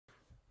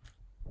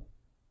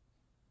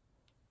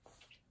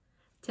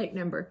Take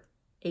number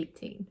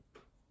 18.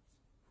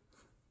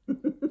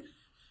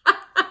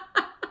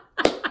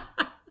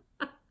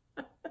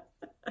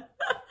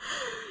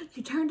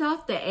 You turned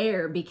off the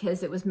air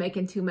because it was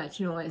making too much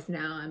noise.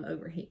 Now I'm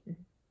overheating.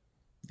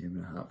 You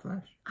having a hot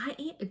flash? I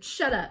am.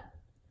 Shut up.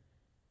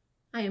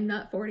 I am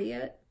not 40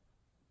 yet.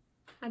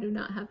 I do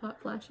not have hot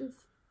flashes.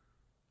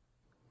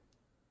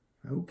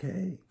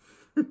 Okay.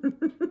 I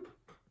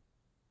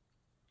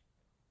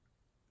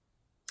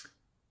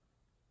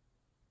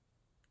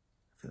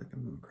feel like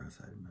I'm going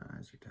cross-eyed and my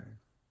eyes are tired.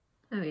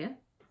 Oh, yeah?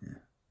 Yeah.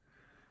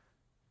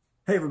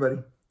 Hey, everybody.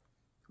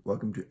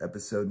 Welcome to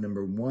episode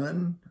number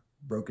 1,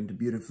 Broken to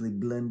Beautifully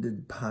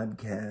Blended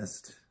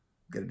podcast.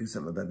 Got to do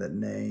something about that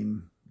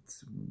name.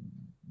 It's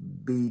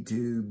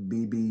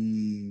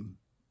B2BB.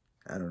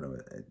 I don't know.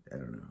 I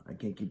don't know. I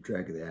can't keep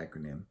track of the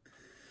acronym.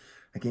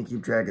 I can't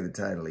keep track of the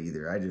title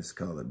either. I just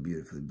call it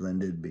Beautifully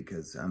Blended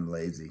because I'm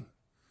lazy.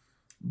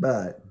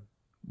 But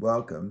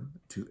welcome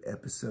to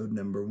episode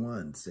number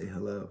 1. Say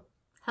hello.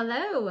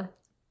 Hello.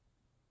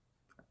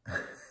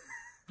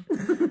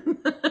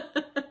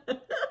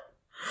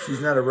 She's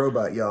not a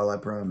robot, y'all, I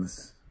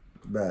promise.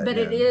 But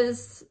it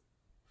is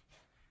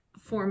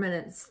 4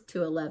 minutes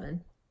to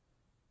 11.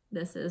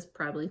 This is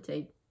probably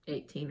take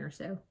 18 or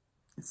so.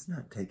 It's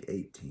not take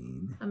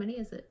 18. How many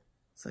is it?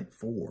 It's like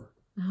 4.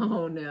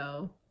 Oh,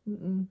 no.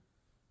 Mm-mm.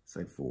 It's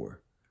like 4.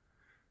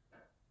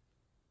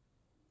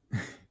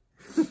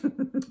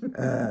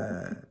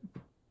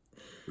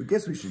 I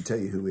guess we should tell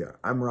you who we are.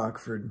 I'm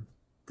Rockford.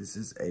 This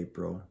is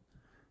April.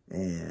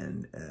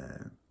 And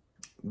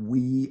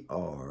we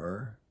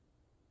are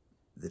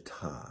the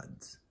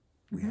Todds.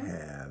 We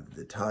have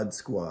the Todd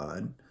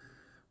Squad,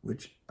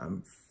 which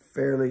I'm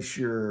fairly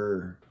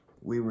sure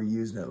we were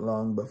using it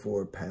long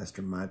before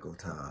Pastor Michael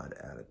Todd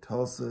out of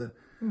Tulsa.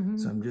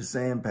 So I'm just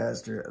saying,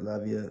 Pastor, I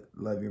love you.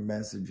 Love your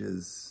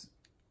messages.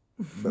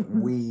 But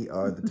we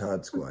are the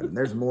Todd Squad. And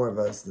there's more of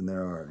us than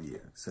there are of you.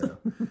 So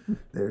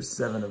there's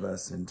 7 of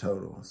us in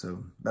total.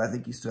 So, but I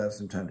think you still have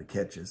some time to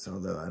catch us,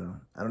 although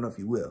I don't know if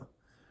you will.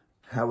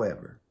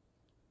 However,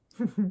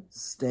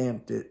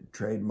 stamped it,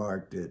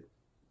 trademarked it,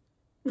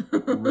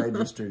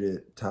 registered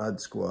it. Todd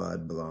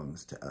Squad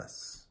belongs to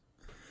us.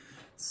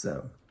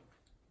 So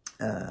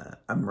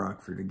I'm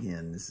Rockford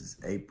again. This is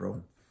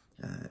April.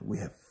 We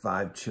have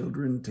 5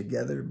 children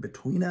together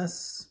between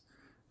us.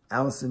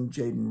 Allison,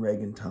 Jaden,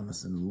 Reagan,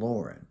 Thomas, and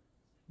Lauren.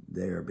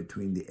 They are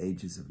between the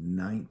ages of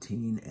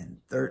 19 and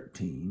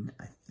 13,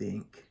 I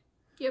think.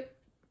 Yep.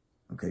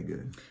 Okay,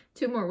 good.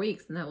 2 more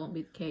weeks and that won't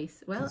be the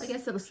case. Well, I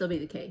guess it'll still be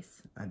the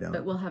case. I don't.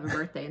 But we'll have a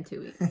birthday in 2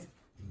 weeks.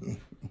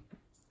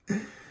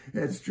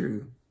 That's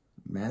true.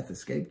 Math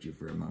escaped you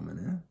for a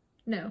moment, huh?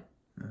 No.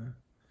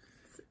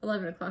 It's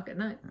 11 o'clock at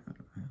night.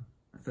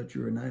 I thought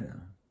you were a night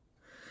owl.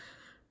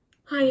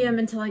 I am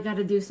until I got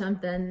to do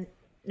something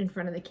in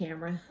front of the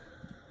camera.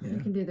 Yeah.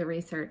 I can do the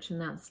research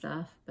and that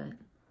stuff, but...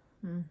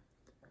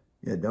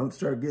 Yeah, don't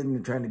start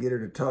trying to get her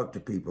to talk to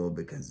people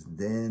because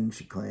then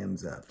she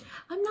clams up.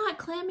 I'm not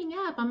clamming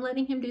up. I'm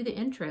letting him do the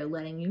intro,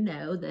 letting you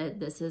know that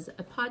this is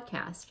a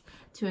podcast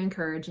to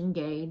encourage,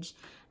 engage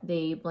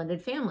the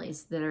blended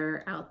families that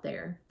are out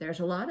there. There's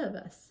a lot of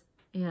us,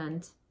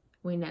 and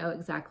we know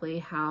exactly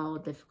how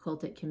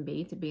difficult it can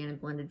be to be in a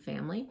blended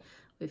family.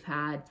 We've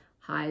had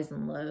highs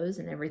and lows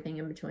and everything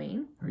in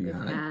between. Are you We've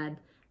high? had,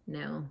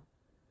 no,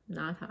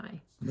 not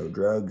high. No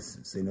drugs.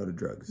 Say no to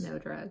drugs. No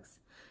drugs.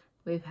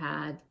 We've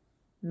had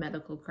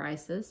medical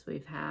crisis.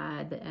 We've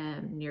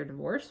had near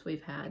divorce.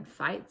 We've had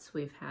fights.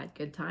 We've had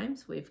good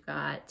times. We've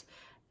got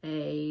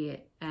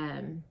a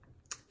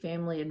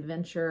family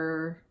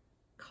adventure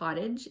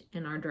cottage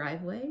in our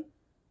driveway.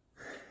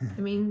 I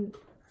mean,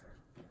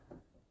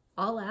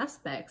 all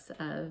aspects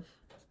of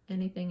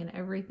anything and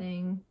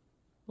everything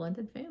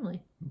blended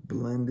family.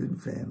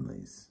 Blended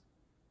families.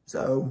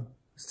 So,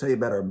 let's tell you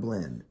about our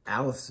blend.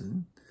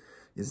 Allison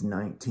is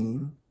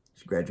 19.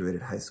 She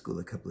graduated high school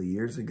a couple of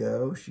years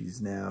ago.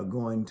 She's now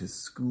going to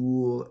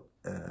school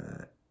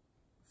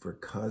for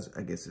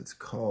I guess it's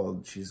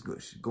called, she's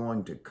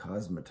going to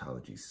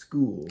cosmetology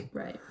school.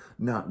 Right.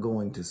 Not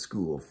going to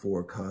school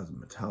for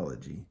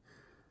cosmetology.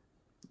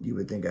 You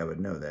would think I would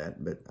know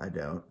that, but I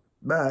don't.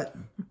 But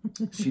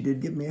she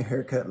did give me a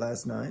haircut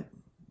last night.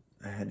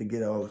 I had to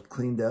get all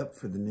cleaned up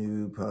for the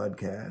new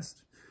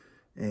podcast.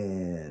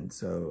 And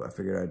so I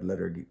figured I'd let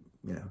her,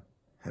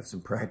 have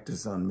some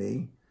practice on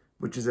me,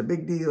 which is a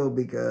big deal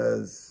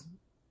because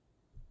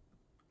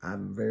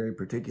I'm very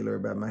particular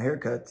about my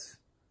haircuts.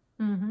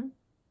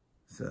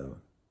 So,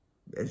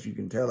 as you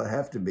can tell, I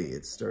have to be.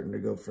 It's starting to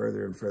go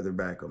further and further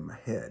back on my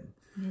head.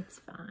 It's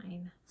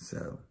fine.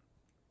 So,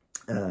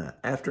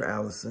 after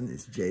Allison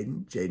is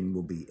Jaden. Jaden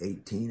will be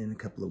 18 in a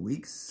couple of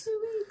weeks.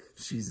 2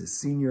 weeks. She's a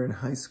senior in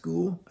high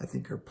school. I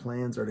think her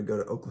plans are to go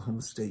to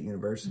Oklahoma State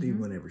University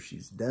whenever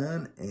she's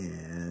done,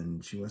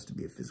 and she wants to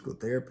be a physical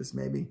therapist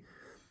maybe.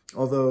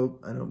 Although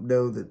I don't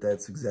know that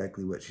that's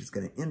exactly what she's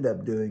going to end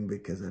up doing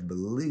because I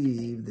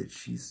believe that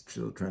she's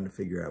still trying to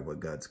figure out what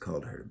God's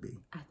called her to be.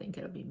 I think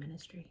it'll be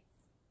ministry.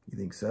 You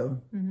think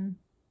so? I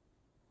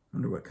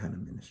wonder what kind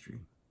of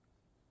ministry.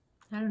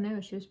 I don't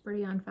know. She was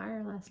pretty on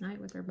fire last night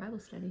with her Bible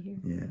study here.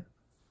 Yeah.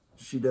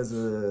 She does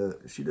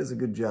a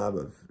good job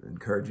of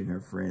encouraging her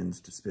friends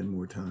to spend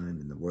more time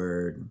in the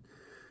Word.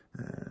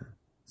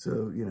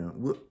 So, you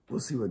know, we'll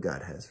see what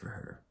God has for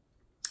her.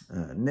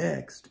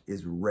 Next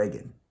is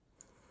Reagan.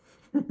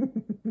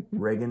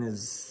 Reagan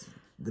is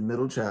the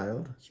middle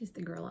child. She's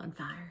the girl on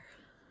fire.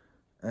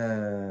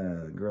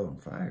 Girl on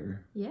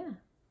fire? Yeah.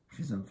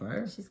 She's on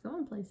fire? She's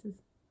going places.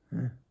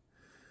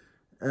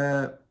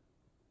 Huh.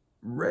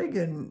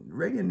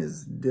 Reagan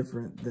is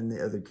different than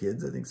the other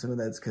kids. I think some of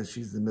that's because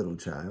she's the middle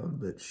child,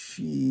 but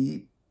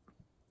she,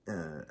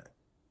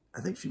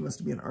 I think she wants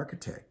to be an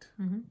architect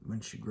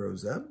when she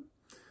grows up,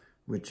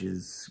 which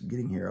is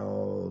getting here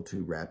all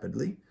too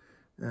rapidly.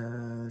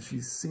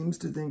 She seems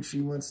to think she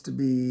wants to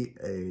be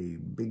a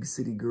big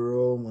city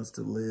girl, wants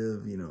to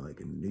live, you know, like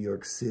in New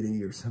York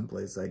City or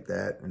someplace like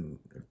that, and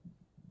I've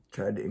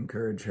tried to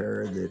encourage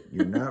her that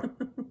you're not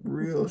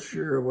real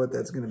sure what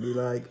that's going to be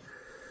like.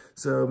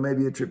 So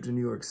maybe a trip to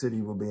New York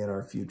City will be in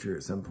our future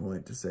at some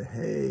point to say,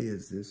 hey,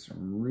 is this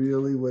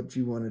really what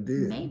you want to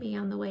do? Maybe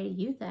on the way to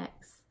YouthX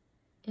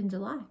in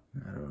July.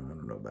 I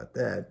don't know about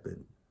that, but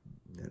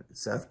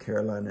South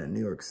Carolina and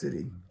New York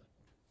City,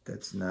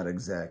 that's not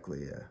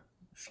exactly a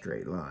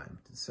straight line.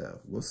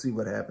 So we'll see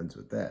what happens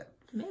with that.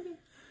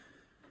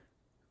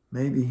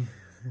 Maybe.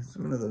 It's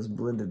one of those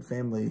blended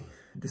family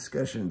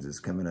discussions is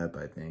coming up,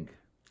 I think.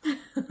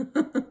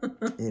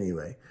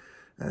 Anyway,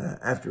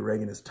 after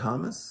Reagan is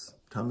Thomas.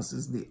 Thomas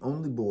is the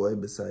only boy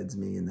besides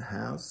me in the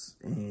house,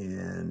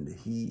 and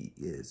he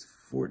is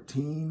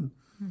 14,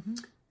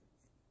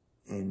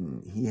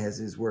 and he has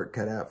his work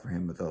cut out for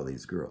him with all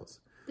these girls.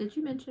 Did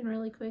you mention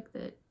really quick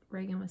that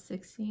Reagan was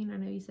 16? I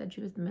know you said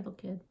she was the middle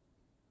kid.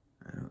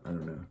 I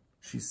don't know.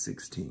 She's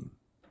 16.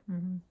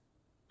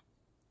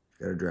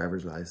 Got her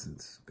driver's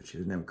license, but she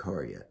doesn't have a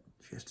car yet.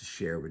 She has to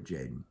share with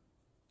Jaden.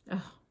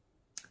 Oh,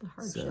 the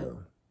hardship.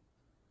 So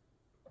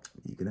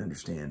you can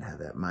understand how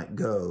that might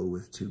go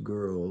with two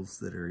girls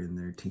that are in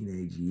their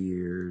teenage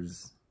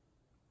years.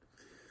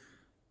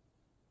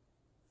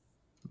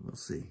 We'll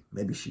see.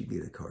 Maybe she'll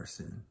get a car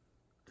soon.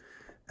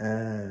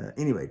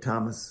 Anyway,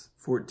 Thomas,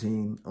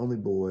 14, only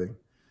boy,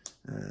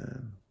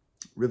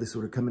 really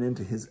sort of coming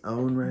into his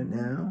own right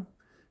now.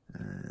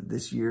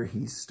 This year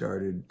he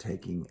started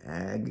taking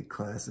ag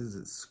classes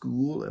at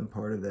school, and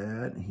part of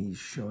that he's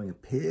showing a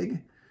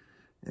pig,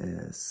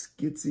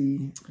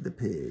 Skitsy the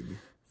pig.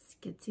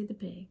 Skitsy the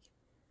pig.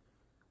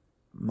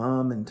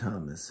 Mom and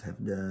Thomas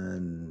have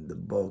done the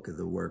bulk of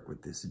the work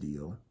with this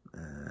deal.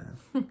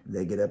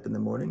 They get up in the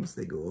mornings,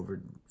 they go over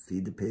and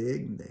feed the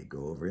pig. They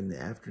go over in the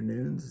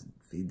afternoons and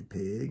feed the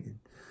pig. And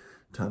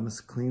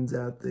Thomas cleans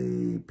out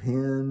the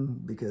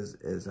pen because,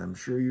 as I'm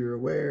sure you're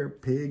aware,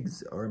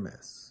 pigs are a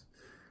mess.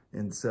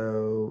 And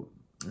so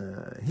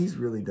he's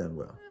really done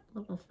well. A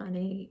little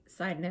funny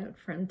side note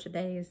from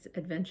today's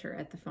adventure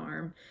at the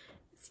farm.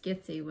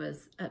 Skitsy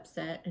was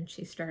upset and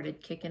she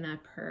started kicking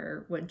up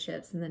her wood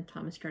chips, and then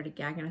Thomas started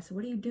gagging. I said,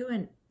 "What are you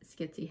doing?"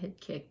 Skitsy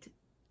had kicked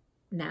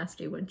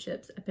nasty wood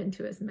chips up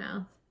into his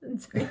mouth,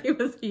 and so he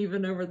was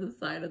heaving over the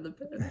side of the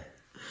pit.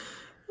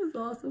 It was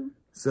awesome.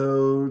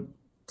 So,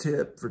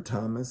 tip for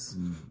Thomas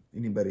and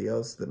anybody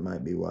else that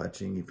might be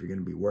watching: if you're going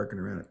to be working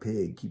around a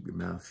pig, keep your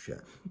mouth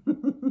shut.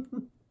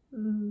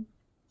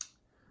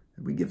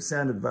 We give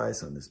sound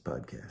advice on this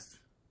podcast.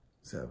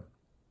 So,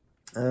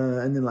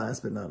 and then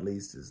last but not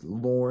least is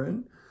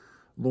Lauren.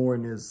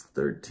 Lauren is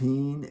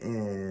 13,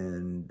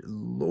 and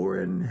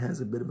Lauren has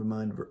a bit of a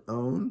mind of her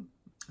own.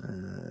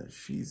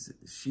 She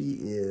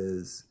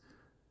is,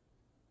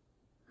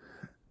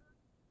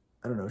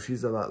 I don't know,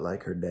 she's a lot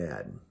like her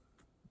dad.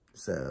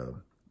 So,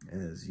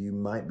 as you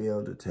might be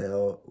able to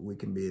tell, we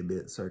can be a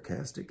bit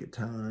sarcastic at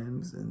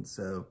times, and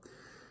so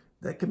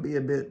that can be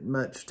a bit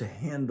much to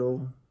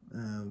handle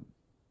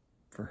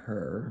for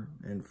her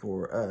and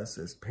for us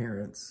as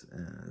parents.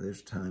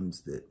 There's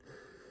times that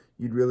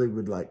you'd really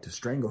would like to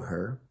strangle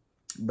her,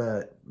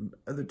 but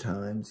other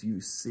times you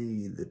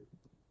see the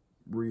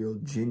real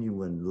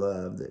genuine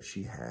love that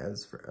she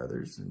has for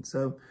others. And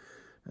so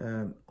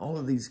all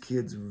of these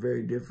kids are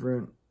very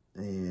different,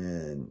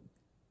 and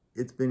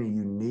it's been a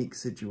unique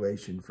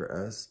situation for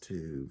us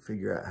to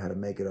figure out how to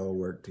make it all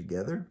work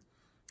together.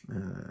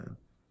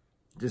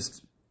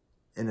 Just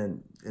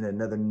in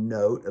another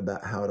note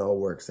about how it all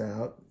works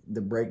out, the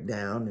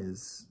breakdown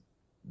is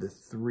the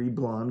three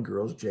blonde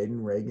girls,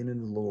 Jaden, Reagan,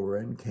 and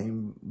Lauren,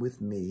 came with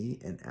me,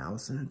 and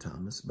Allison and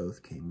Thomas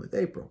both came with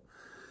April.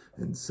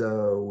 And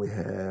so we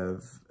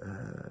have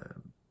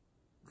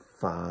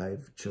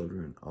 5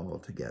 children all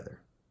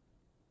together.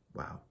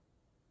 Wow.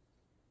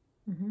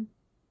 And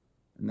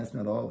that's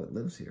not all that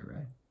lives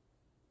here,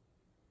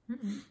 right?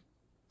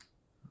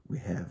 We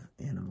have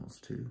animals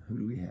too. Who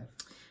do we have?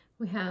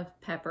 We have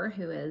Pepper,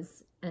 who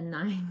is a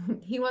 9.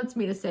 He wants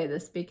me to say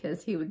this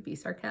because he would be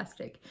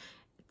sarcastic.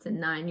 It's a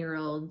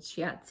 9-year-old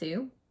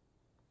Shiatsu.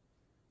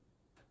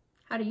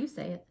 How do you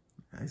say it?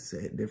 I say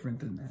it different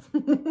than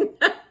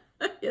that.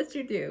 Yes,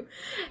 you do.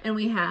 And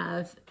we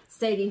have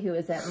Sadie, who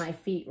is at my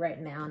feet right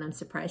now, and I'm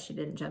surprised she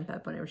didn't jump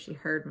up whenever she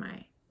heard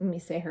my let me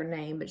say her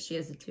name, but she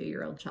is a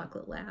 2-year-old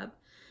chocolate lab.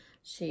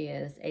 She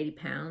is 80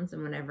 pounds,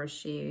 and whenever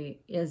she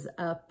is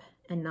up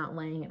and not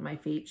laying at my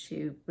feet,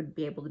 she would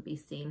be able to be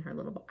seeing her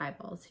little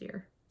eyeballs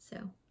here. So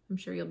I'm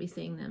sure you'll be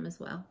seeing them as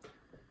well.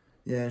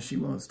 Yeah, she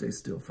won't stay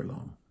still for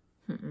long.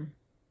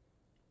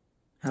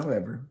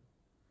 However,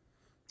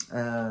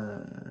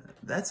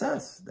 that's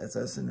us. That's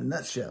us in a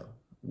nutshell.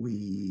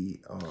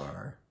 We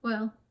are...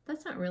 Well,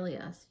 that's not really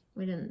us.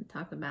 We didn't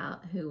talk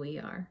about who we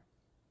are.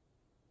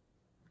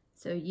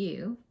 So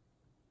you...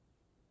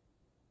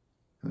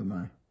 Who am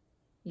I?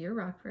 You're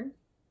Rockford.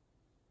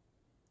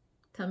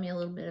 Tell me a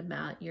little bit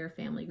about your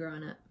family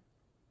growing up.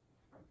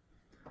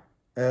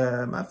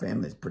 My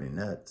family's pretty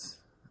nuts.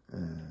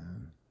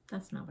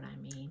 That's not what I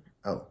mean.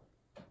 Oh.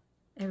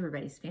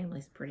 Everybody's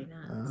family's pretty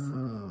nuts.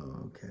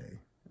 Oh, okay.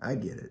 I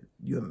get it.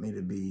 You want me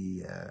to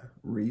be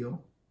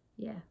real?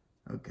 Yeah.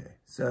 Okay.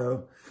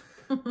 So,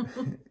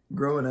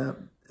 growing up,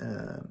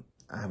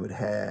 I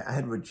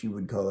had what you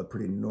would call a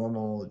pretty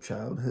normal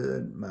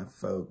childhood. My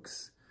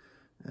folks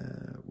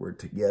were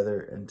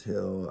together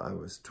until I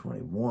was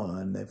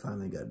 21. They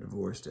finally got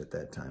divorced at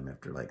that time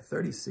after like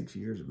 36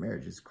 years of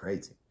marriage. It's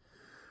crazy.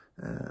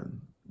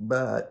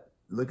 But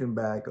looking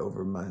back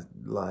over my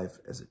life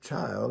as a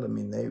child, I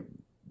mean,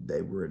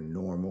 they were a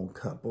normal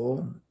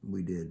couple.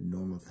 We did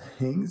normal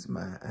things.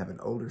 I have an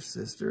older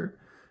sister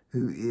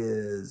who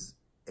is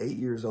 8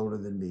 years older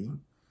than me.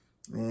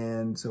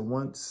 And so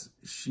once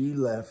she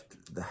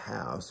left the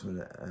house,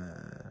 when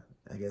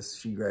I guess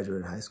she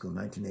graduated high school in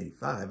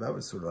 1985, I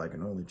was sort of like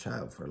an only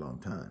child for a long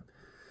time.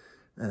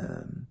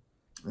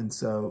 And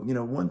so, you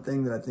know, one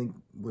thing that I think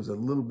was a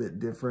little bit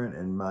different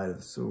and might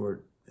have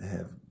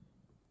have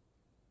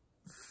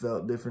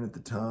felt different at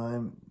the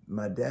time,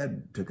 my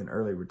dad took an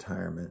early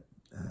retirement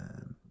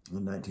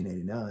in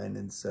 1989,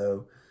 and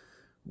so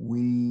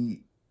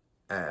we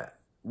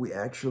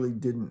actually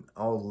didn't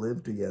all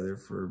live together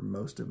for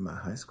most of my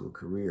high school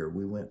career.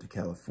 We went to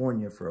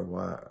California for a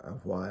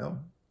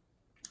while,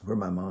 where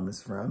my mom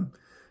is from,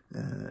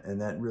 and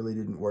that really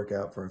didn't work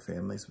out for our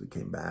family, so we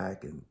came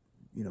back, and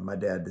you know, my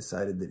dad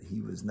decided that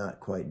he was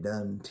not quite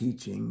done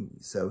teaching,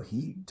 so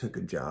he took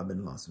a job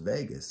in Las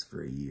Vegas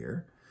for a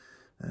year.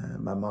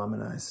 My mom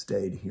and I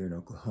stayed here in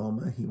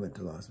Oklahoma. He went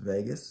to Las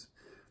Vegas.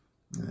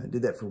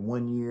 Did that for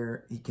 1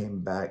 year. He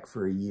came back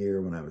for a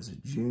year when I was a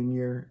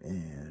junior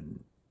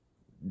and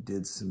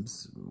did some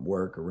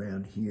work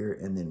around here.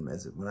 And then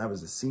when I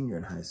was a senior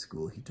in high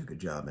school, he took a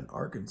job in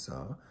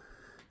Arkansas.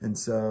 And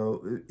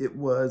so it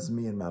was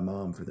me and my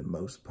mom for the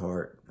most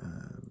part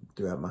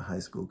throughout my high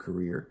school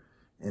career.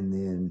 And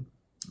then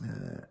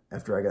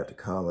after I got to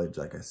college,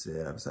 like I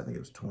said, I think it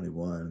was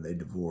 21, they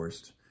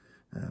divorced.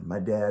 My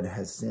dad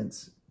has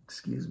since,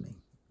 excuse me,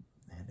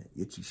 I had an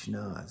itchy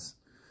schnoz.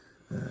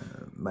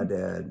 My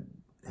dad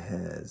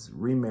has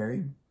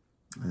remarried.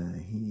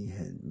 He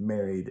had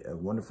married a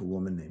wonderful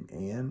woman named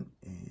Ann,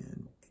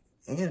 and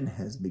Ann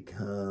has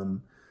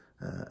become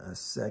a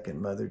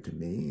second mother to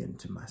me and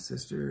to my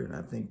sister, and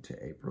I think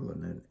to April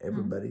and then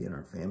everybody in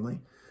our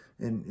family.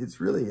 And it's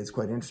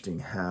quite interesting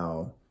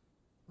how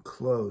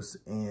close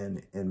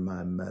Ann and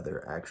my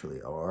mother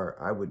actually are.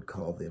 I would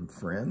call them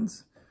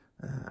friends.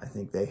 I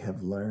think they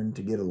have learned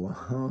to get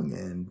along,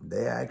 and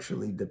they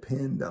actually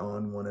depend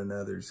on one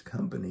another's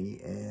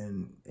company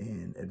and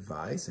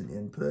advice and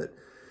input.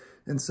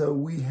 And so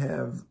we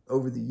have,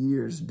 over the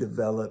years,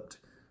 developed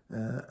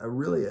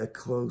a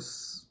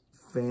close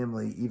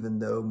family, even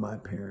though my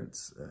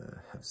parents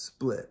have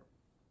split.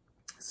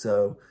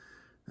 So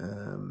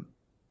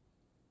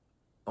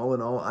all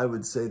in all, I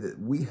would say that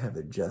we have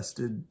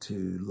adjusted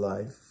to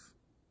life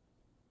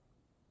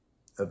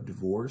of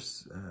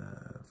divorce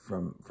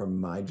from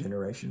my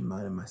generation,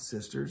 mine and my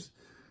sister's.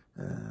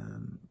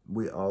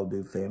 We all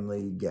do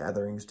family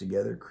gatherings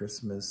together,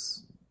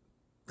 Christmas,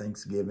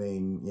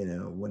 Thanksgiving, you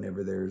know,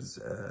 whenever there's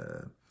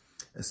a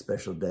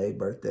special day,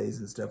 birthdays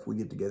and stuff, we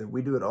get together.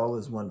 We do it all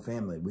as one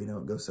family. We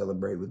don't go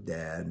celebrate with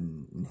Dad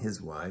and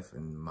his wife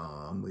and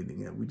Mom. We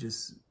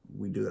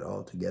do it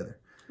all together.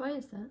 Why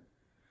is that?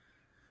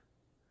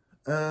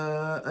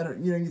 I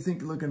don't, you know, you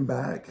think looking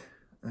back,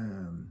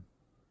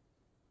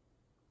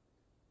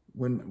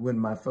 when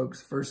my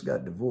folks first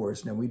got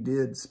divorced, now we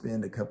did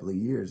spend a couple of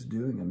years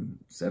doing them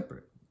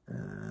separate.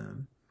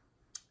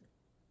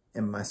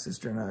 And my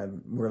sister and I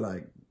were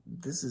like,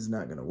 this is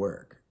not going to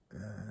work.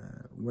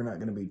 We're not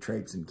going to be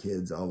traipsing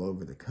kids all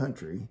over the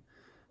country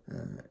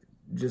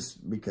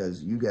just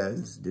because you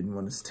guys didn't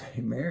want to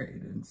stay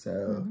married. And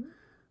so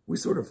we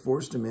sort of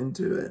forced them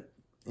into it.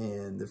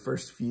 And the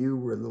first few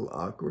were a little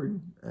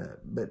awkward.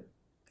 But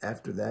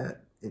after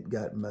that, it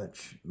got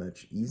much,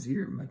 much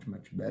easier, much,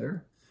 much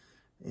better.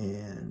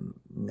 And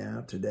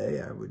now today,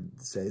 I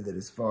would say that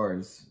as far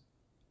as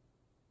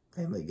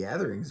family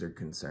gatherings are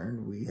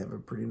concerned, we have a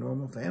pretty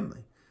normal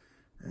family.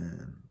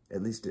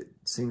 At least it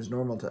seems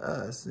normal to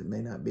us. It may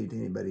not be to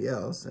anybody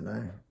else. And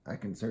I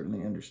can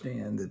certainly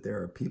understand that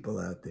there are people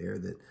out there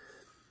that,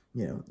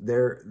 you know,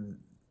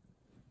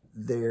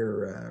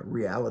 their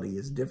reality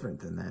is different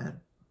than that.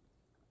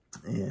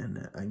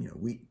 And you know,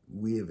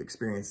 we have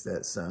experienced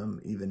that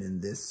some even in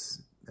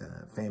this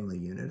family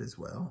unit as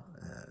well.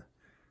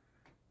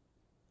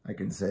 I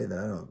can say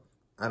that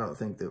I don't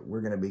think that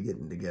we're going to be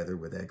getting together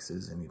with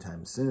exes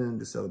anytime soon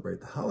to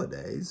celebrate the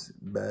holidays,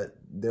 but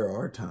there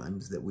are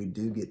times that we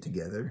do get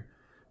together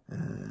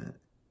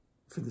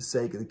for the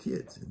sake of the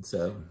kids. And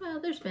so, well,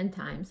 there's been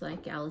times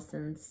like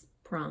Allison's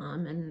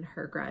prom and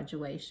her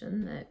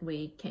graduation that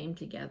we came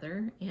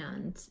together,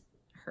 and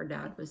her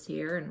dad was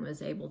here and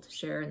was able to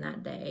share in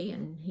that day,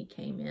 and he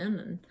came in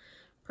and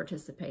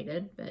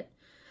participated. But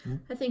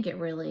I think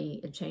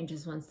it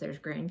changes once there's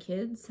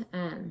grandkids.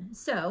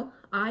 So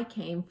I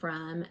came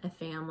from a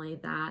family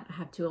that I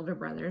have two older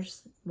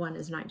brothers. One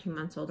is 19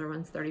 months older,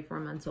 one's 34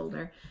 months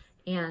older.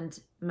 And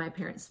my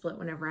parents split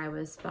whenever I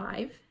was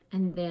 5.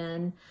 And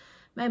then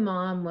my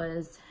mom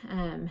was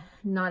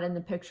not in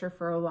the picture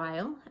for a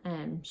while.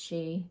 And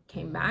she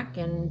came back,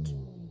 and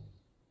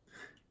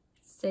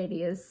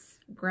Sadie is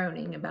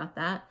groaning about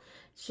that.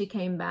 She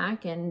came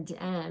back, and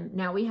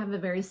now we have a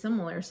very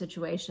similar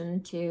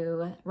situation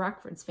to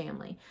Rockford's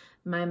family.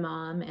 My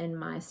mom and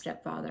my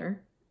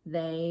stepfather,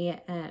 they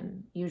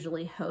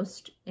usually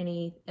host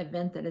any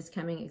event that is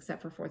coming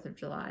except for 4th of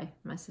July.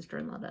 My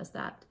sister-in-law does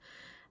that.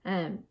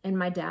 And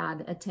my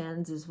dad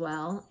attends as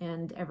well,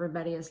 and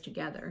everybody is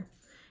together.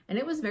 And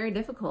it was very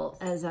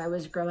difficult as I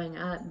was growing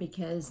up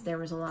because there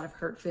was a lot of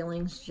hurt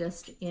feelings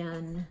just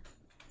in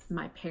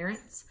my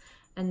parents.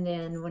 And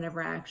then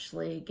whenever I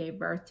actually gave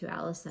birth to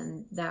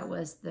Allison, that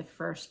was the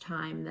first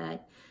time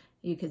that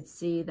you could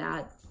see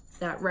that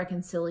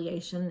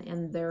reconciliation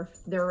in their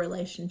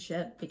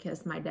relationship,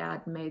 because my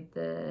dad made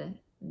the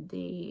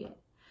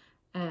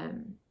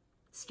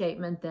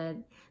statement that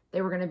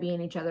they were going to be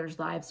in each other's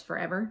lives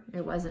forever.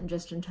 It wasn't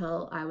just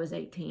until I was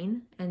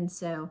 18. And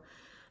so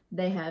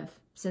they have,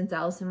 since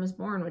Allison was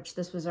born, which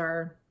this was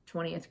our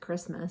 20th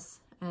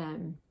Christmas,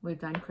 we've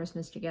done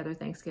Christmas together,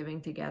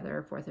 Thanksgiving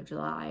together, 4th of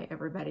July.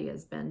 Everybody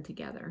has been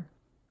together.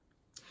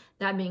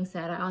 That being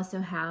said, I also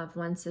have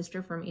one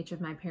sister from each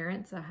of my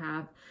parents. I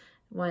have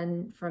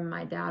one from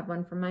my dad,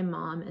 one from my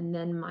mom, and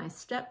then my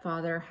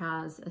stepfather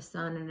has a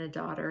son and a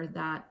daughter.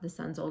 That the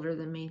son's older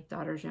than me,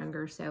 daughter's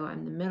younger, so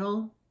I'm the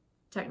middle,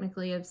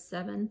 technically, of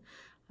 7.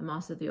 I'm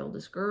also the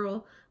oldest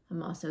girl.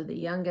 I'm also the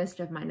youngest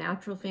of my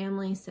natural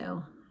family,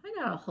 so I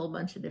got a whole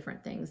bunch of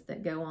different things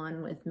that go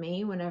on with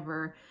me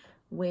whenever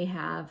we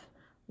have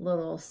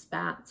little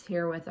spats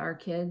here with our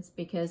kids,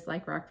 because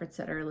like Rockford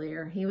said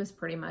earlier, he was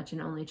pretty much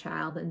an only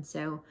child. And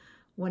so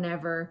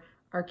whenever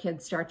our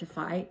kids start to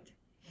fight,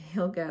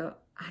 he'll go,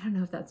 I don't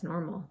know if that's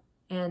normal.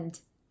 And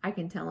I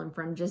can tell him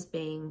from just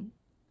being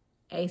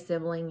a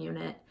sibling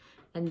unit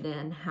and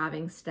then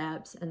having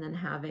steps and then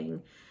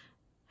having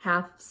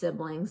half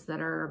siblings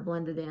that are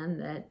blended in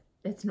that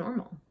it's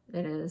normal.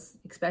 It is,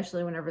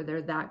 especially whenever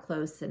they're that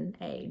close in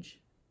age.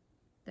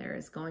 There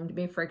is going to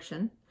be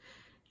friction.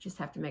 Just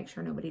have to make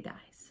sure nobody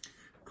dies.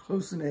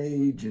 Close in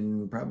age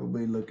and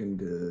probably looking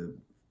to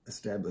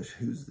establish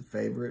who's the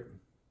favorite.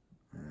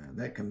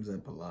 That comes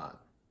up a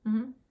lot.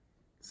 Mm-hmm.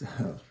 So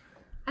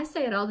I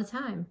say it all the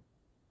time.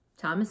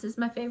 Thomas is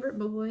my favorite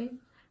boy.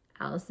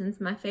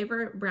 Allison's my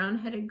favorite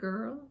brown-headed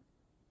girl.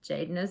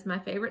 Jaden is my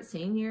favorite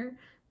senior.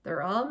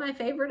 They're all my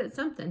favorite at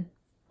something.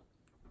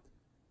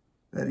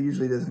 That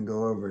usually doesn't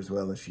go over as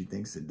well as she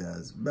thinks it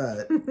does,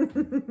 but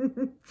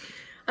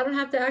I don't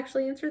have to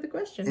actually answer the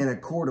question. In a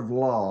court of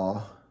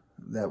law,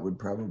 that would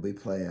probably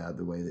play out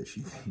the way that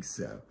she thinks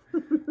so.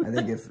 I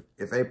think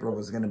if April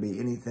was going to be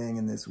anything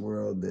in this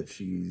world that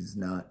she's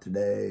not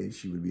today,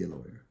 she would be a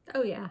lawyer.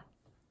 Oh, yeah.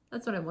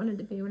 That's what I wanted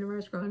to be whenever I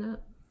was growing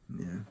up.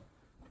 Yeah.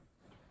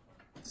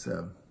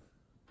 So,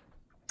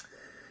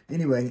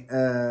 anyway,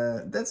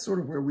 that's sort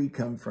of where we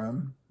come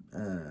from.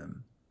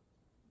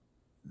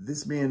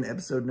 This being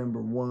episode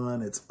number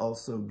 1, it's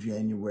also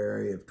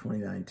January of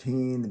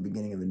 2019, the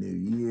beginning of a new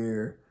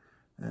year.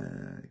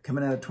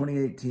 Coming out of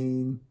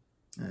 2018,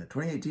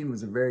 2018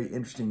 was a very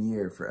interesting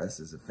year for us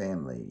as a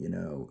family. You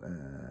know,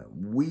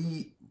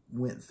 we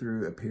went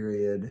through a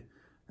period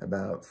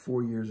about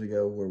 4 years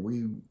ago where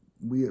we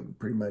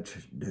pretty much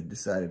had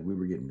decided we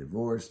were getting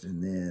divorced,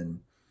 and then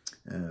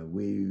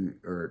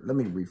let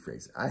me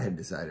rephrase. I had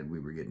decided we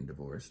were getting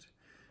divorced,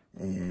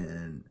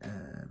 and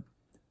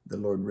the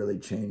Lord really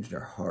changed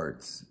our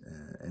hearts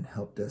and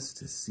helped us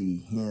to see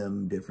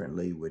Him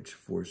differently, which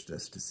forced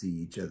us to see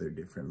each other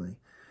differently,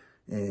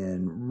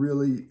 and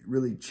really,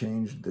 really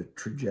changed the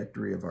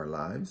trajectory of our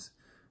lives.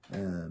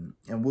 And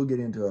we'll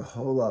get into a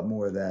whole lot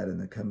more of that in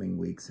the coming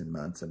weeks and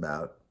months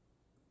about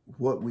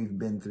what we've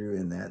been through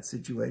in that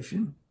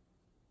situation.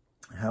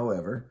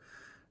 However,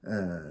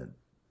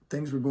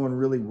 things were going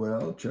really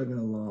well, chugging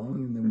along,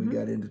 and then we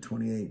got into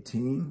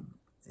 2018,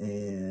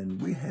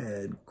 and we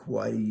had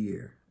quite a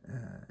year.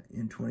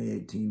 In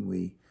 2018,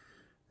 we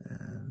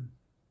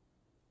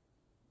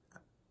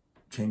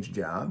changed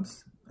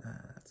jobs.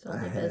 I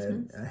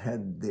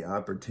had the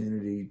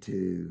opportunity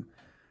to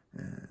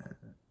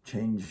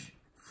change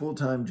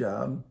full-time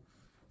job.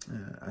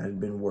 I had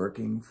been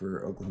working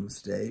for Oklahoma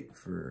State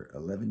for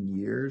 11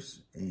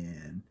 years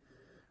and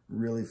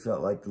really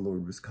felt like the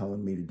Lord was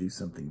calling me to do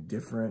something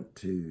different,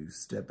 to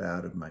step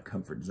out of my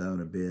comfort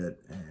zone a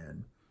bit.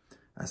 And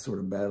I sort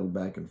of battled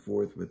back and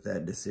forth with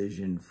that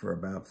decision for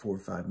about 4 or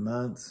 5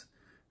 months.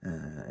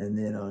 And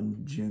then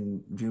on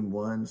June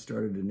 1,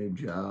 started a new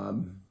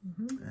job.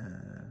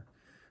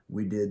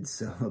 We did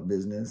sell a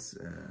business.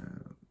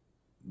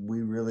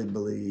 We really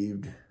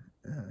believed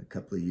a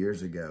couple of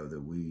years ago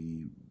that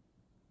we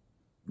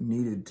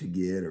needed to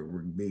get, or were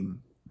being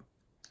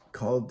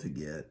called to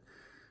get,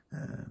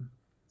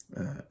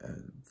 a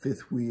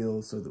fifth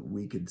wheel so that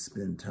we could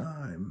spend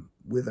time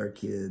with our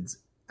kids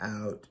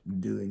out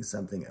doing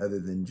something other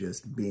than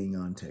just being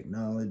on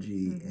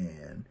technology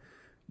and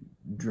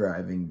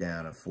driving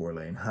down a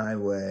 4-lane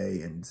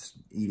highway and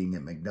eating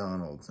at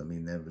McDonald's. I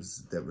mean,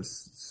 that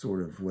was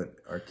sort of what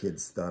our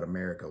kids thought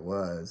America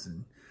was.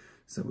 And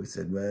so we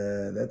said,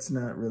 well, that's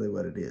not really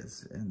what it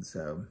is. And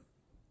so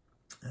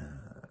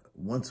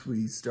once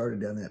we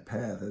started down that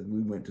path,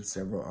 we went to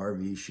several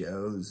RV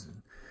shows.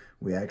 And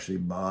we actually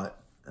bought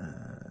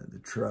the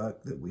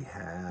truck that we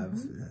have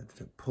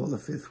to pull the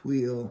fifth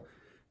wheel,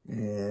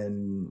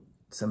 and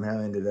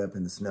somehow ended up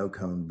in the snow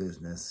cone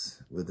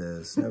business with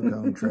a snow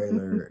cone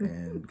trailer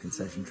and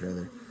concession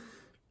trailer.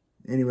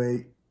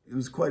 Anyway, it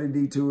was quite a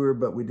detour,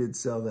 but we did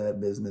sell that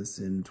business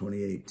in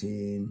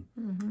 2018.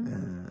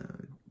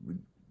 We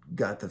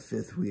got the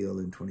fifth wheel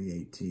in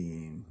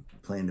 2018,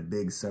 planned a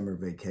big summer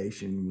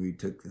vacation. We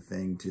took the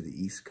thing to the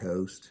East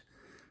Coast,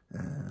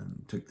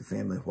 took the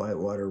family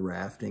whitewater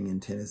rafting in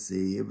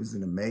Tennessee. It was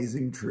an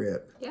amazing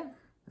trip. Yeah.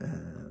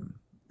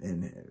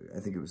 And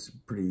I think it was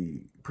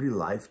pretty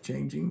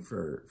life-changing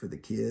for the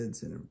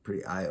kids, and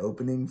pretty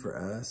eye-opening for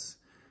us.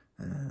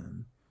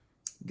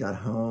 Got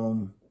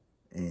home,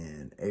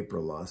 and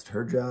April lost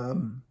her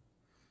job,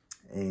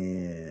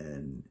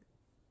 and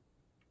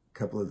a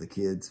couple of the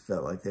kids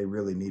felt like they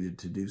really needed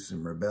to do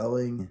some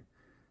rebelling.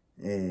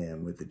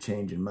 And with the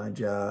change in my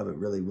job, it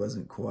really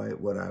wasn't quite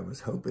what I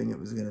was hoping it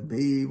was going to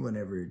be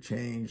whenever it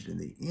changed. In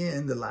the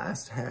end, the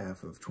last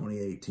half of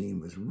 2018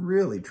 was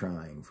really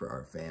trying for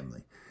our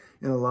family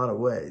in a lot of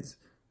ways.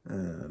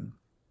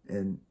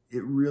 And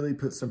it really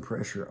put some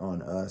pressure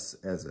on us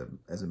as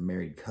a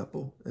married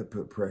couple. It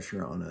put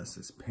pressure on us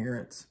as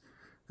parents.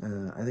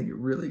 I think it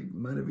really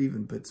might have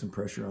even put some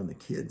pressure on the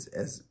kids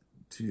as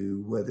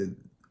to whether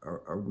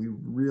are we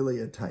really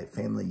a tight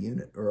family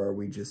unit, or are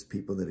we just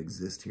people that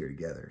exist here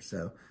together?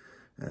 So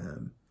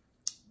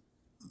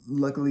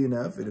luckily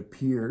enough, it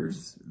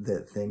appears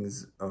that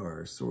things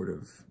are sort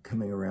of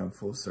coming around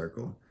full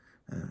circle.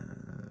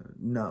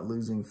 Not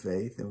losing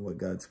faith in what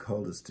God's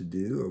called us to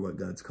do, or what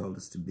God's called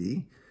us to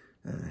be,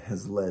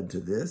 has led to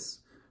this.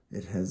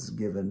 It has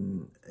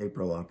given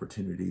April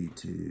opportunity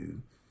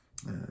to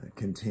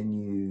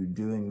continue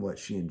doing what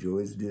she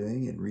enjoys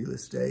doing in real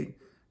estate.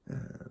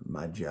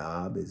 My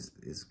job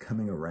is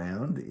coming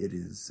around. It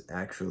is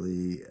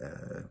actually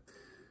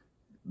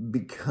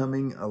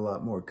becoming a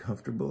lot more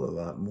comfortable, a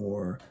lot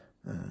more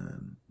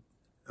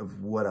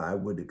of what I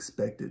would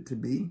expect it to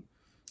be.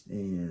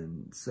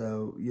 And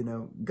so, you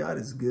know, God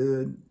is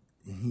good.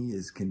 He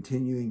is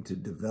continuing to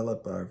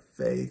develop our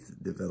faith,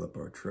 develop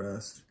our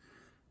trust.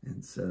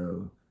 And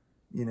so,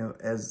 you know,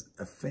 as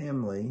a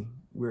family,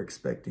 we're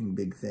expecting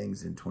big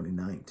things in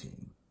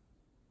 2019.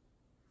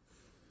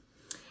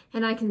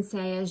 And I can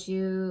say, as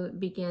you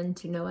begin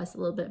to know us a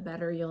little bit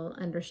better, you'll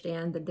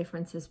understand the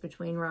differences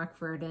between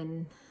Rockford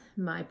and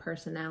my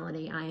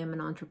personality. I am an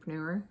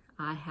entrepreneur.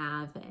 I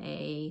have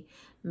a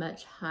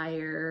much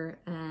higher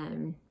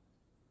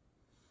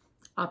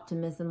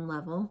optimism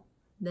level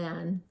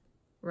than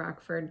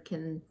Rockford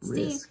can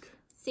seem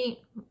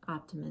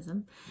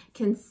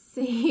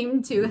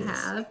to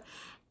have.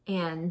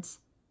 And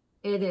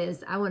it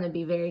is, I want to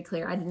be very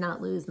clear, I did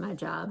not lose my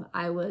job.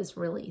 I was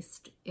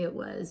released. It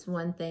was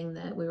one thing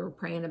that we were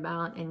praying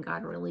about, and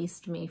God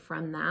released me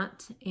from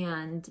that.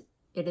 And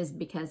it is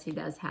because he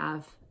does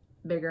have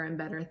bigger and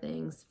better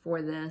things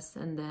for this,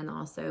 and then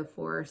also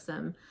for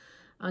some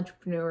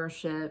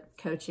entrepreneurship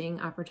coaching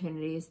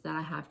opportunities that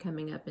I have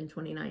coming up in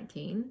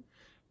 2019.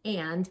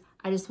 And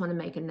I just want to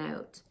make a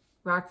note.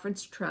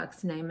 Rockford's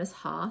truck's name is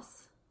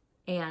Haas,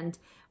 and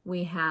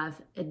we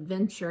have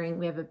adventuring.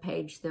 We have a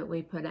page that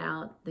we put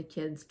out. The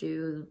kids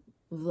do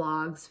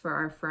vlogs for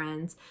our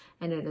friends,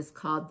 and it is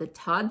called the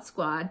Todd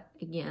Squad.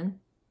 Again,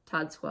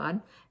 Todd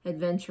Squad,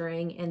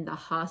 adventuring in the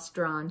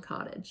Haas-drawn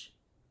cottage.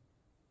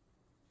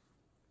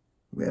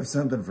 We have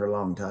something for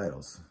long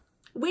titles.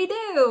 We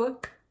do.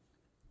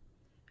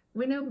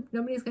 We know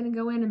nobody's going to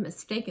go in and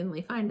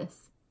mistakenly find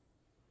us.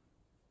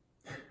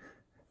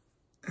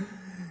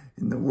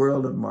 In the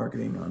world of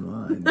marketing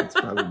online, that's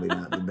probably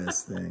not the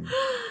best thing.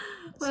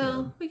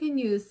 Well, so we can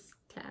use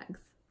tags.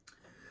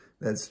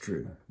 That's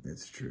true.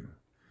 That's true.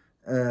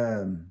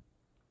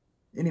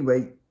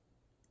 Anyway,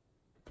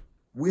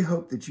 we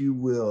hope that you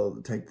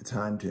will take the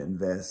time to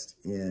invest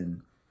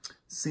in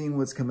seeing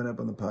what's coming up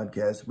on the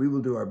podcast. We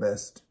will do our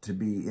best to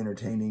be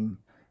entertaining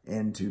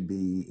and to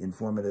be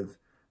informative.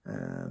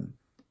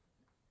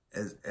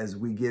 As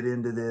we get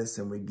into this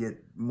and we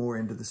get more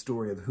into the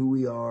story of who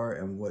we are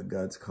and what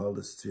God's called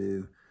us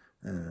to,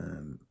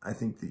 I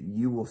think that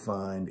you will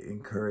find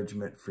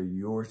encouragement for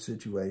your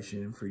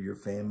situation, for your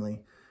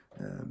family.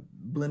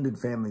 Blended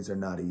families are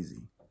not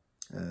easy.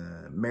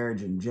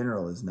 Marriage in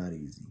general is not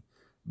easy.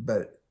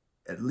 But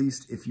at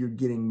least if you're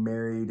getting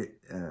married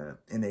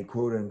in a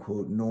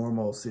quote-unquote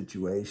normal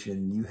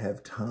situation, you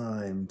have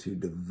time to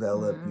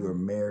develop your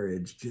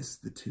marriage,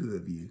 just the two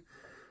of you.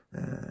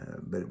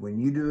 But when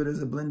you do it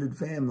as a blended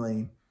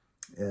family,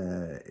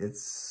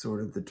 it's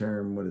sort of the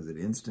term, what is it,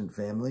 instant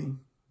family?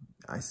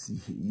 I see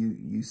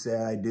you say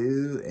I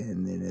do,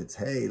 and then it's,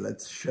 hey,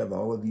 let's shove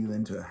all of you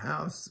into a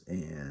house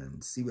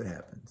and see what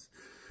happens.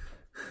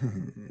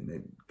 And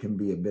it can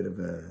be a bit of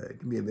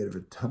a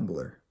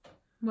tumbler.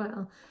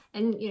 Well,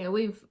 and you know,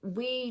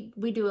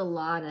 we do a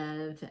lot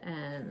of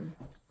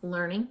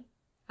learning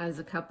as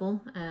a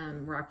couple.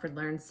 Rockford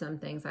learns some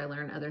things, I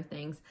learn other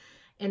things.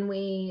 And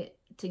we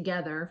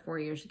together 4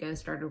 years ago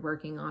started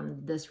working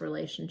on this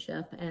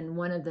relationship. And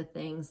one of the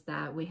things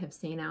that we have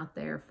seen out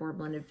there for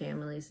blended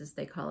families is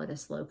they call it a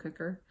slow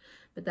cooker,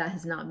 but that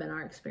has not been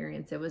our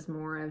experience. It was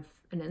more of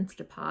an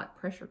Instapot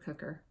pressure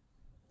cooker.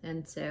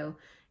 And so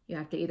you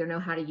have to either know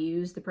how to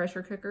use the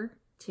pressure cooker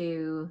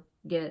to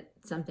get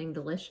something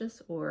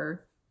delicious,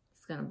 or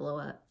it's going to blow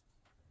up.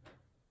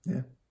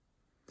 Yeah.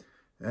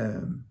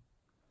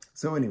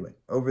 So anyway,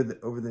 over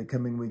the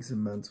coming weeks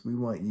and months, we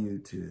want you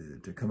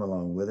to come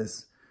along with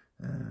us.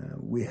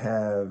 We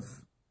have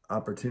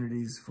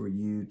opportunities for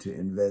you to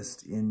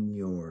invest in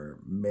your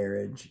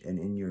marriage and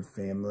in your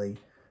family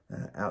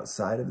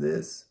outside of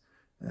this.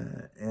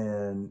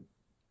 And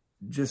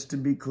just to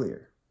be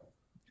clear,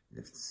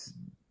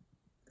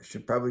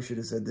 probably should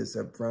have said this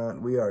up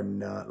front. We are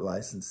not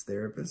licensed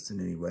therapists in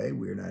any way.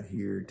 We're not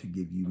here to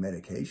give you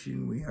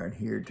medication. We aren't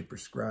here to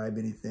prescribe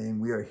anything.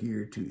 We are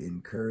here to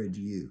encourage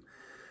you.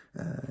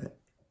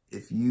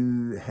 If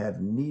you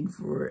have need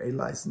for a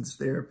licensed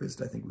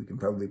therapist, I think we can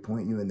probably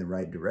point you in the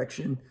right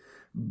direction,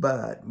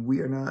 but we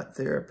are not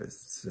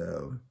therapists,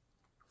 so.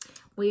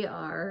 We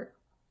are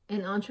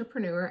an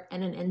entrepreneur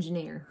and an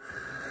engineer.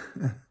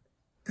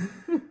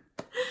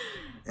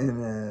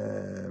 And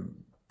a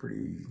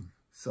pretty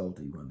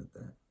salty one at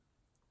that.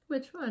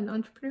 Which one,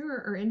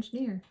 entrepreneur or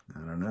engineer? I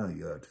don't know,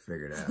 you'll have to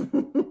figure it out.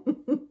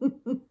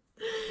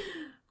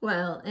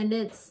 Well,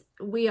 and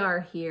we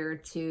are here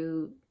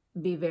to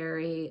be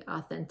very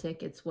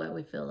authentic. It's what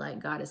we feel like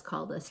God has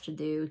called us to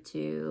do,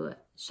 to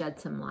shed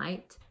some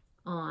light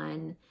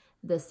on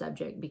this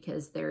subject,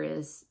 because there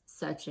is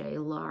such a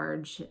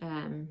large,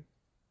 I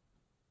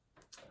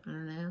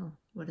don't know,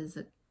 what is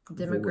it?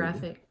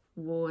 Demographic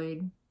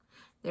void.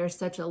 There's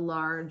such a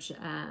large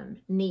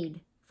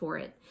need for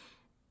it.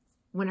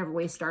 Whenever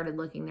we started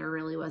looking, there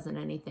really wasn't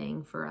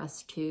anything for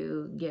us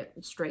to get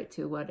straight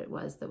to what it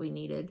was that we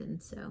needed.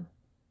 And so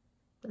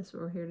that's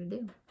what we're here to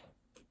do.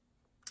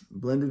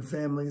 Blended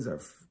families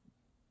are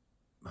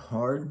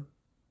hard,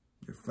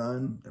 they're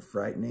fun, they're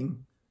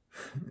frightening.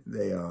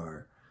 They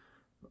are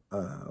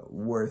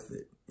worth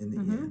it in the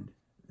end.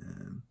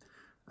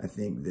 I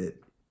think that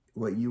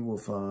what you will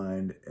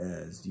find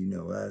as you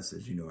know us,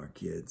 as you know our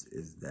kids,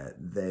 is that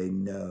they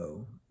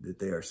know that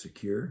they are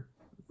secure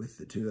with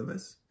the two of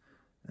us.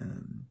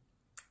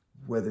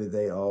 Whether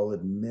they all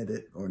admit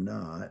it or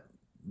not,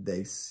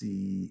 they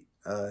see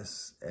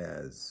us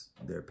as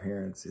their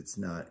parents. It's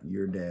not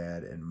your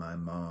dad and my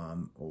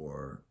mom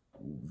or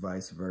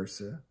vice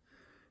versa.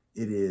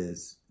 It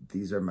is,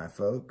 these are my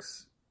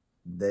folks.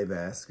 They've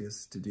asked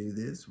us to do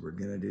this. We're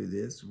going to do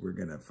this. We're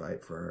going to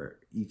fight for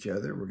each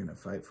other. We're going to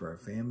fight for our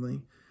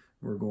family.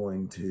 We're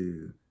going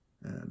to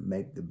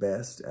make the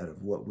best out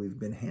of what we've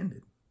been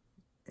handed.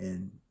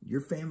 And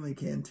your family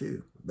can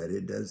too, but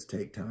it does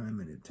take time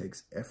and it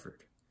takes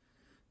effort.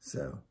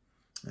 So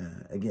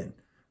again,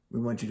 we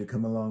want you to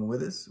come along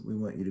with us. We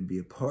want you to be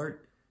a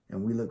part,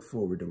 and we look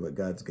forward to what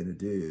God's going to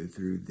do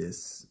through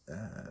this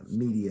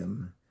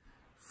medium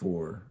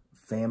for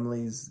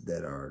families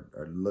that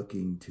are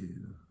looking to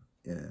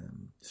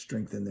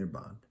strengthen their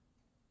bond.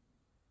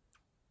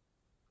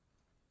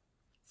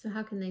 So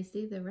how can they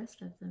see the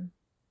rest of them?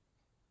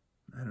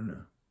 I don't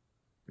know.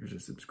 There's a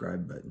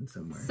subscribe button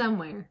somewhere.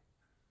 Somewhere.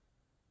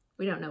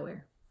 We don't know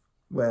where.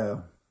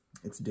 Well,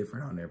 it's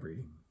different on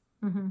every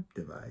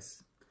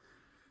device.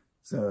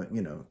 So,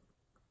 you know,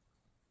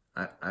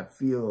 I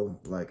feel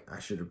like I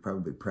should have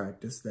probably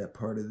practiced that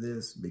part of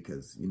this,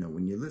 because, you know,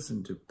 when you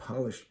listen to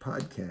polished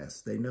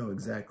podcasts, they know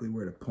exactly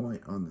where to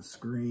point on the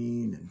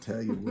screen and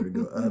tell you where to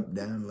go up,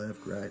 down,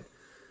 left, right.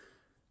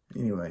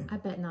 Anyway. I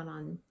bet not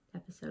on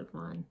episode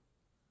 1.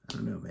 I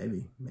don't know,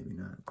 maybe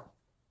not.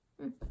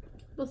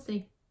 We'll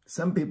see.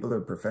 Some people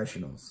are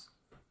professionals.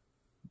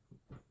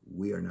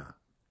 We are not.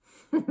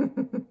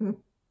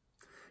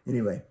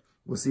 Anyway,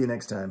 we'll see you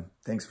next time.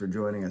 Thanks for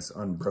joining us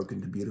on Broken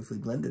to Beautifully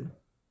Blended.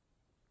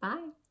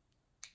 Bye.